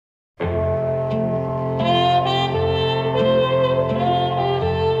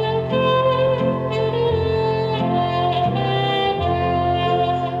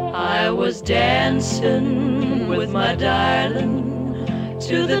was dancing with my darling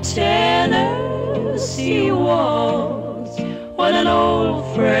to the Tennessee waltz when an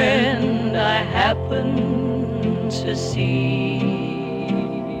old friend I happened to see.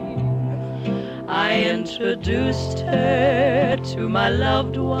 I introduced her to my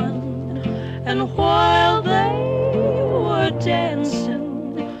loved one, and while they were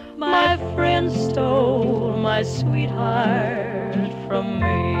dancing, my friend stole my sweetheart from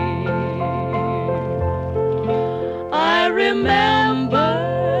me. I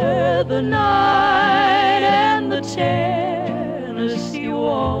remember the night and the Tennessee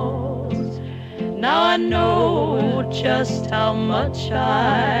waltz. Now I know just how much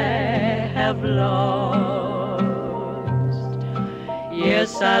I have lost.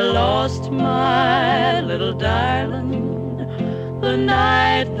 Yes, I lost my little darling the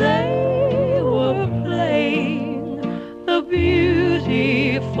night they were playing the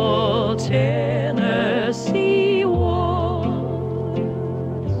beautiful Tennessee waltz.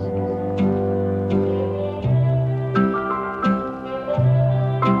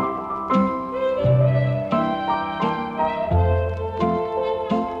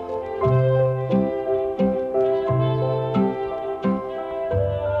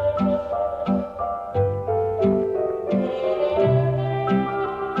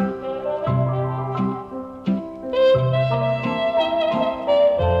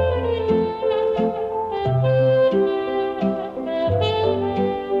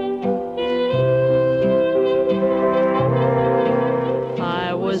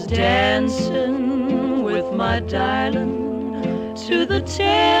 Dancing with my darling to the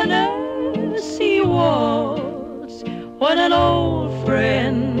Tennessee waltz when an old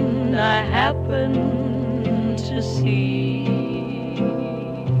friend I happened to see.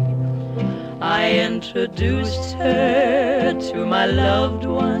 I introduced her to my loved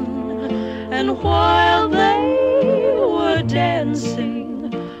one, and while they were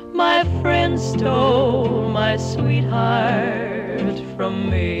dancing, my friend stole my sweetheart from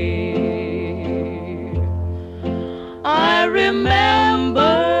me. I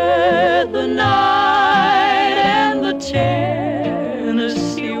remember the night and the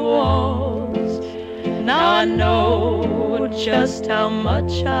Tennessee waltz. Now I know just how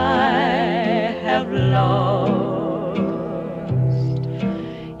much I have lost.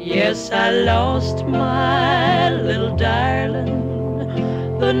 Yes, I lost my little darling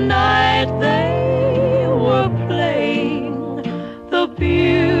the night they were playing the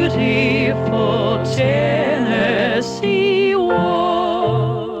beautiful Tennessee